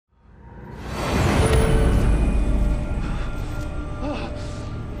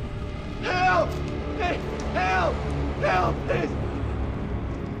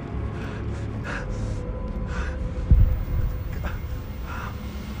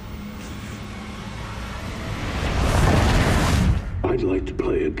like to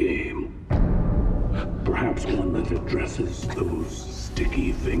play a game. Perhaps one that addresses those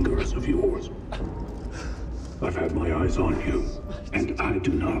sticky fingers of yours. I've had my eyes on you, and I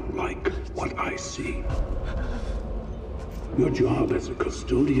do not like what I see. Your job as a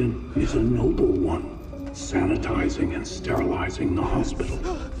custodian is a noble one, sanitizing and sterilizing the hospital,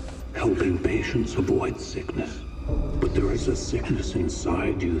 helping patients avoid sickness. But there is a sickness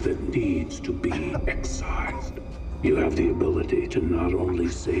inside you that needs to be excised. You have the ability to not only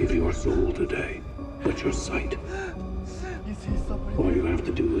save your soul today, but your sight. All you have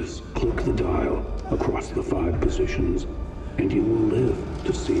to do is click the dial across the 5 positions, and you will live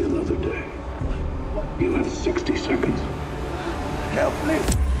to see another day. You have 60 seconds. Help,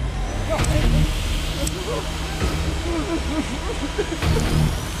 please!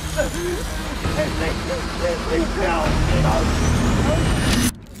 Please help!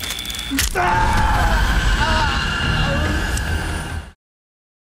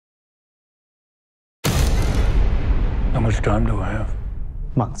 How much time do I have?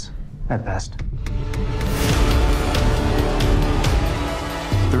 Months, at best.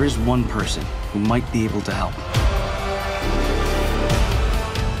 There is one person who might be able to help.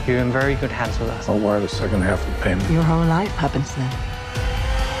 You're in very good hands with us. I'll wire the second half of the payment. Your whole life happens then.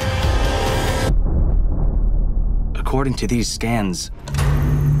 According to these scans,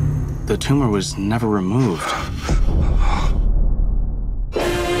 the tumor was never removed.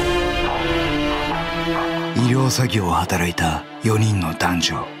医療作業を働いた4人の男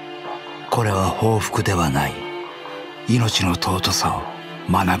女。これは報復ではない。命の尊さを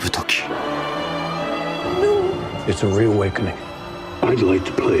学ぶ時。It's a reawakening. I'd like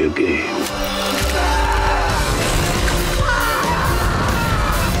to play a game.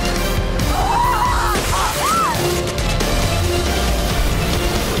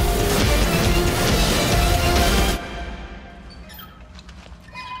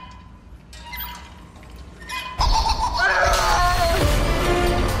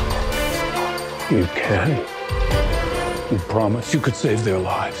 You can. You promised you could save their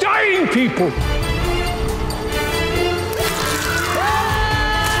lives. Dying people!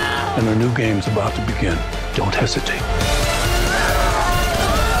 And a new game's about to begin. Don't hesitate.